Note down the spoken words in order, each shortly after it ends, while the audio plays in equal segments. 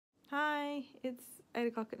Hey, it's 8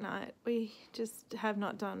 o'clock at night. We just have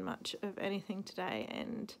not done much of anything today,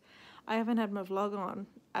 and I haven't had my vlog on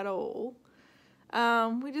at all.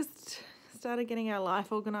 We just started getting our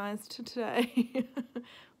life organised today,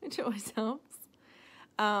 which always helps.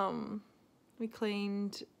 We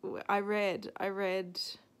cleaned. I read.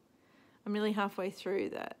 I'm nearly halfway through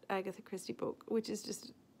that Agatha Christie book, which is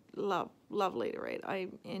just lovely to read.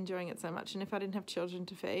 I'm enjoying it so much, and if I didn't have children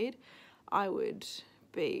to feed, I would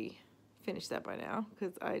be finished that by now,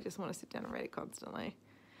 because I just want to sit down and read it constantly.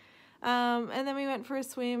 And then we went for a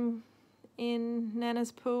swim in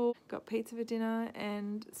Nana's pool, got pizza for dinner,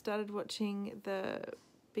 and started watching the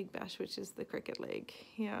Big Bash, which is the cricket league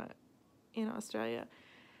here in Australia.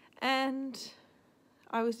 And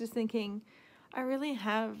I was just thinking, I really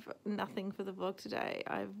have nothing for the vlog today.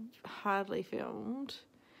 I've hardly filmed.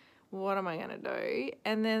 What am I going to do?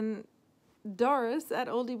 And then Doris at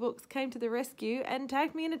All D Books came to the rescue and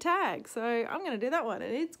tagged me in a tag. So I'm going to do that one.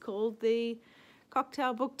 And it's called the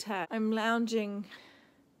Cocktail Book Tag. I'm lounging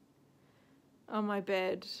on my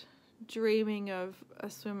bed, dreaming of a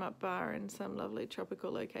swim-up bar in some lovely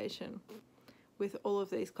tropical location with all of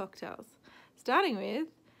these cocktails. Starting with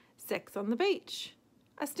Sex on the Beach,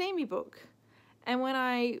 a steamy book. And when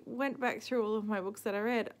I went back through all of my books that I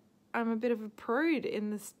read, I'm a bit of a prude in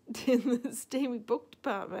the steamy book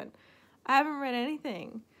department. I haven't read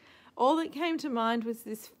anything. All that came to mind was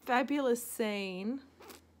this fabulous scene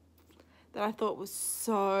that I thought was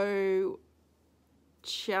so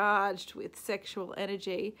charged with sexual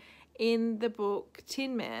energy in the book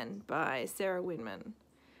Tin Man by Sarah Winman.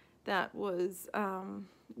 That was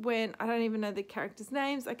when, I don't even know the characters'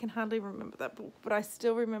 names. I can hardly remember that book, but I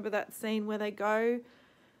still remember that scene where the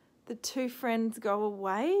two friends go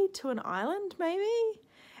away to an island maybe,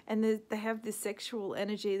 and they have this sexual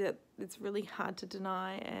energy that it's really hard to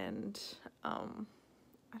deny, and I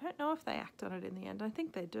don't know if they act on it in the end. I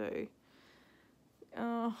think they do.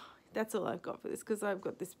 Oh, that's all I've got for this, because I've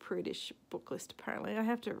got this prudish book list apparently. I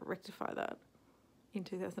have to rectify that in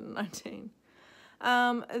 2019.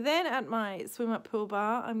 Then at my swim-up pool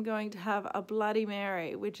bar, I'm going to have a Bloody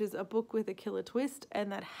Mary, which is a book with a killer twist,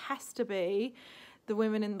 and that has to be The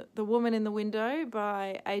Woman in the Window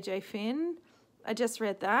by A.J. Finn. I just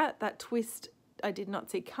read that. That twist I did not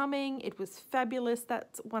see coming. It was fabulous.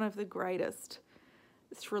 That's one of the greatest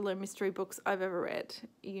thriller mystery books I've ever read.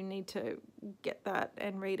 You need to get that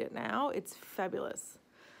and read it now. It's fabulous.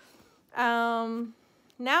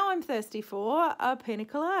 Now I'm thirsty for a Pina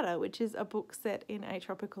Colada, which is a book set in a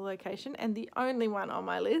tropical location, and the only one on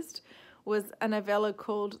my list was a novella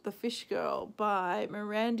called The Fish Girl by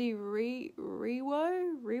Miranda Riwo?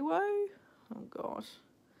 Oh gosh,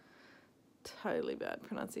 totally bad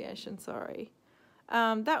pronunciation, sorry.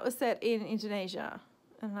 That was set in Indonesia,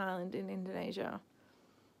 an island in Indonesia.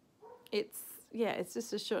 It's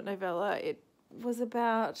just a short novella. It was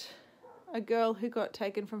about a girl who got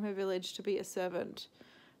taken from her village to be a servant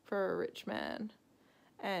for a rich man,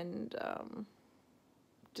 and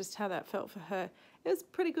just how that felt for her. It was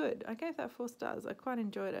pretty good. I gave that 4 stars. I quite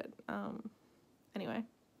enjoyed it. Anyway,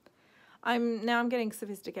 I'm getting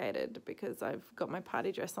sophisticated because I've got my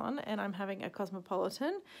party dress on and I'm having a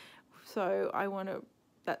cosmopolitan. So I want to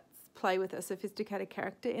play with a sophisticated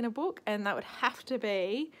character in a book, and that would have to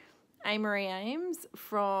be Amory Ames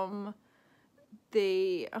from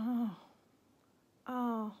the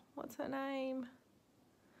what's her name?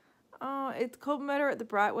 Oh, it's called Murder at the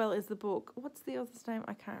Brightwell is the book. What's the author's name?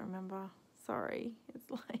 I can't remember. Sorry, it's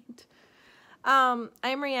late.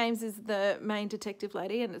 Amory Ames is the main detective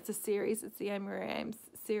lady, and it's a series. It's the Amory Ames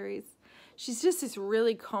series. She's just this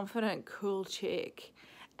really confident, cool chick,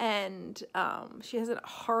 and she has a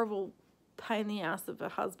horrible pain in the ass of a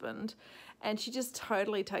husband, and she just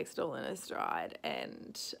totally takes it all in her stride.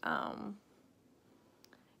 And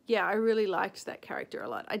yeah, I really liked that character a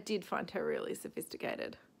lot. I did find her really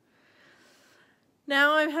sophisticated.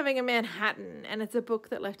 Now I'm having a Manhattan, and it's a book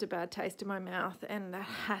that left a bad taste in my mouth, and that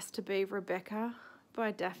has to be Rebecca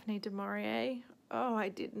by Daphne du Maurier. Oh, I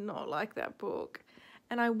did not like that book,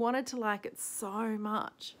 and I wanted to like it so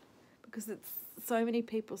much because it's so many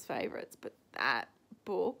people's favourites, but that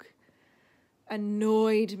book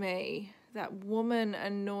annoyed me. That woman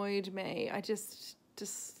annoyed me. I just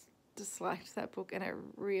disliked that book, and it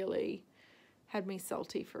really had me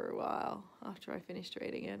salty for a while after I finished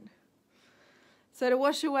reading it. So to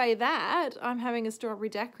wash away that, I'm having a Strawberry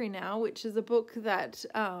Daiquiri now, which is a book that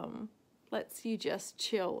lets you just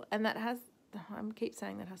chill. And that has, I keep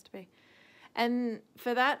saying that has to be. And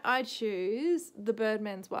for that, I choose The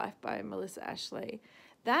Birdman's Wife by Melissa Ashley.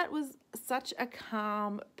 That was such a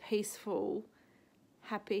calm, peaceful,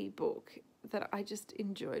 happy book. that I just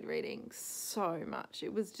enjoyed reading so much.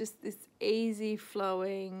 It was just this easy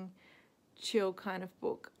flowing, chill kind of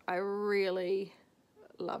book. I really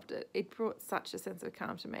loved it. It brought such a sense of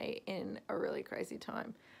calm to me in a really crazy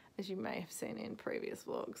time, as you may have seen in previous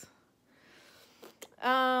vlogs.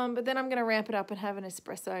 But then I'm going to ramp it up and have an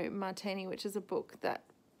espresso martini, which is a book that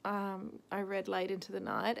I read late into the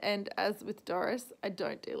night. And as with Doris, I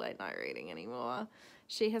don't do late night reading anymore.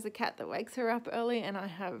 She has a cat that wakes her up early, and I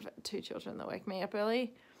have 2 children that wake me up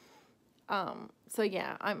early. So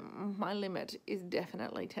yeah, my limit is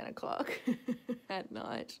definitely 10 o'clock at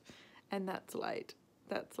night, and that's late.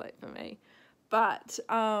 That's late for me. But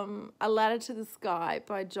A Ladder to the Sky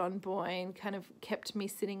by John Boyne kind of kept me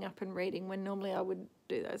sitting up and reading when normally I would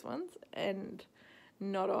do those ones and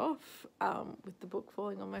nod off with the book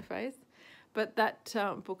falling on my face. But that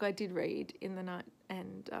book I did read in the night,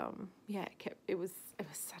 and yeah, it was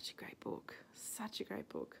such a great book. Such a great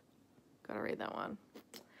book. Gotta read that one.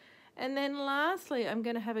 And then lastly, I'm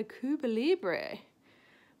going to have a Cuba Libre,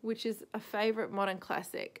 which is a favourite modern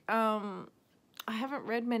classic. I haven't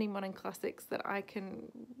read many modern classics that I can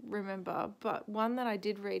remember, but one that I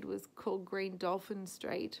did read was called Green Dolphin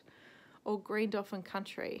Street or Green Dolphin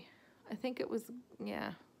Country. I think it was,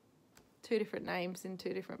 yeah, 2 different names in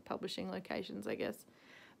 2 different publishing locations, I guess,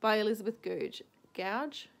 by Elizabeth Gouge.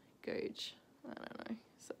 Gouge? Gouge. I don't know.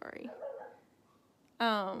 Sorry.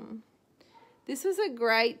 This was a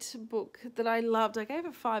great book that I loved. I gave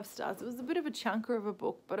it 5 stars. It was a bit of a chunker of a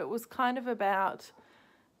book, but it was kind of about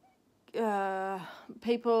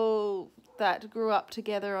people that grew up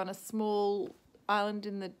together on a small island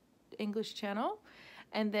in the English Channel,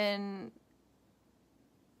 and then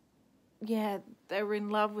yeah, they were in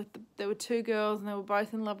love with there were 2 girls, and they were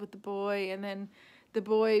both in love with the boy, and then the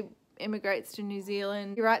boy immigrates to New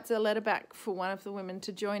Zealand. He writes a letter back for one of the women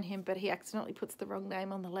to join him, but he accidentally puts the wrong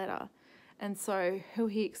name on the letter, and so who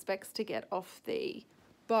he expects to get off the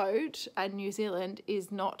boat at New Zealand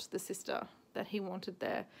is not the sister that he wanted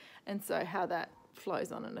there. And so how that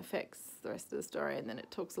flows on and affects the rest of the story. And then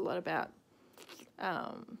it talks a lot about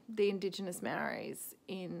the Indigenous Maoris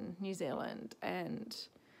in New Zealand and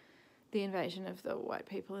the invasion of the white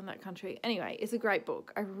people in that country. Anyway, it's a great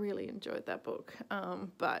book. I really enjoyed that book.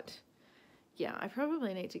 But yeah, I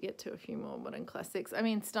probably need to get to a few more modern classics. I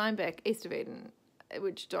mean, Steinbeck, East of Eden,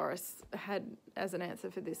 which Doris had as an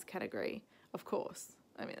answer for this category, of course.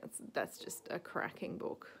 I mean, that's just a cracking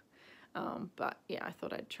book. But yeah, I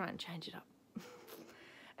thought I'd try and change it up.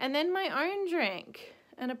 And then my own drink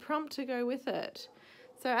and a prompt to go with it.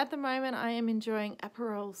 So at the moment I am enjoying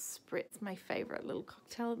Aperol Spritz, my favourite little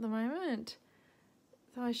cocktail at the moment.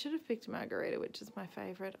 So I should have picked margarita, which is my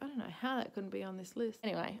favourite. I don't know how that couldn't be on this list.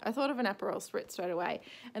 Anyway, I thought of an Aperol Spritz straight away.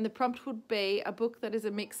 And the prompt would be a book that is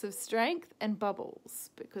a mix of strength and bubbles,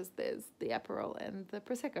 because there's the Aperol and the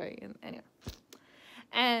Prosecco. And anyway.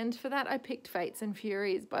 And for that, I picked Fates and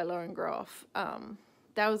Furies by Lauren Groff.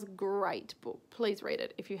 That was a great book. Please read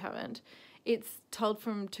it if you haven't. It's told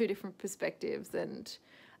from 2 different perspectives, and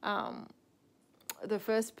the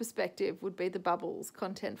first perspective would be the bubbles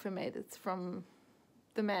content for me. That's from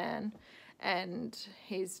the man, and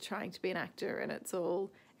he's trying to be an actor, and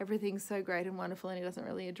everything's so great and wonderful, and he doesn't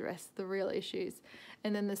really address the real issues.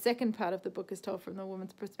 And then the second part of the book is told from the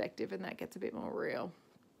woman's perspective, and that gets a bit more real.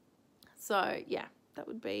 So yeah, that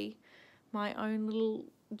would be my own little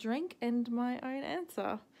drink and my own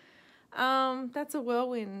answer. That's a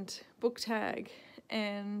whirlwind book tag,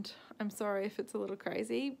 and I'm sorry if it's a little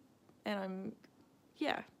crazy, and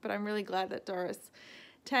but I'm really glad that Doris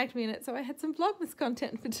tagged me in it, so I had some Vlogmas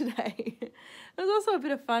content for today. It was also a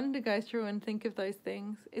bit of fun to go through and think of those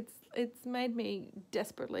things. It's made me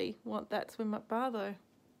desperately want that swim up bar though.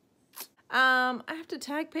 I have to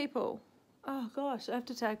tag people. Oh gosh, I have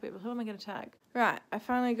to tag people. Who am I going to tag? Right, I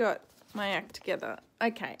finally got my act together.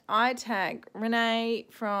 Okay, I tag Renee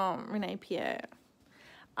from Renee Pierre.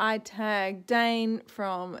 I tag Dane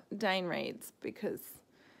from Dane Reads, because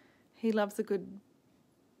he loves a good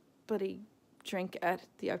bloody drink at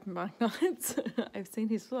the open mic nights. I've seen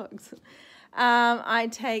his vlogs. I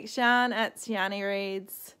take Sian at Siani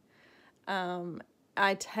Reads.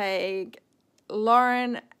 I take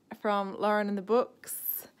Lauren from Lauren and the Books.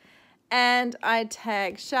 And I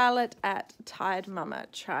tag Charlotte at Tired Mama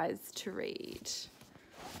Tries to Read.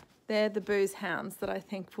 They're the booze hounds that I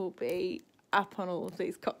think will be up on all of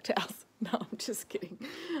these cocktails. No, I'm just kidding.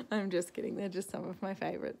 I'm just kidding. They're just some of my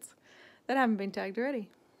favourites that haven't been tagged already.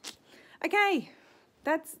 Okay,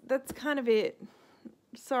 that's kind of it.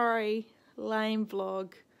 Sorry, lame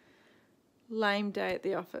vlog, lame day at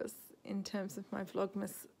the office in terms of my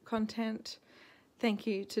Vlogmas content. Thank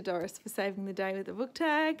you to Doris for saving the day with the book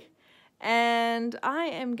tag. And I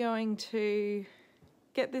am going to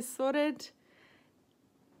get this sorted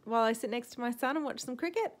while I sit next to my son and watch some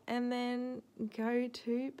cricket and then go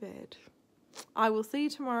to bed. I will see you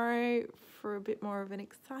tomorrow for a bit more of an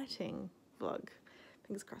exciting vlog.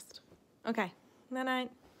 Fingers crossed. Okay, night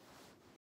night.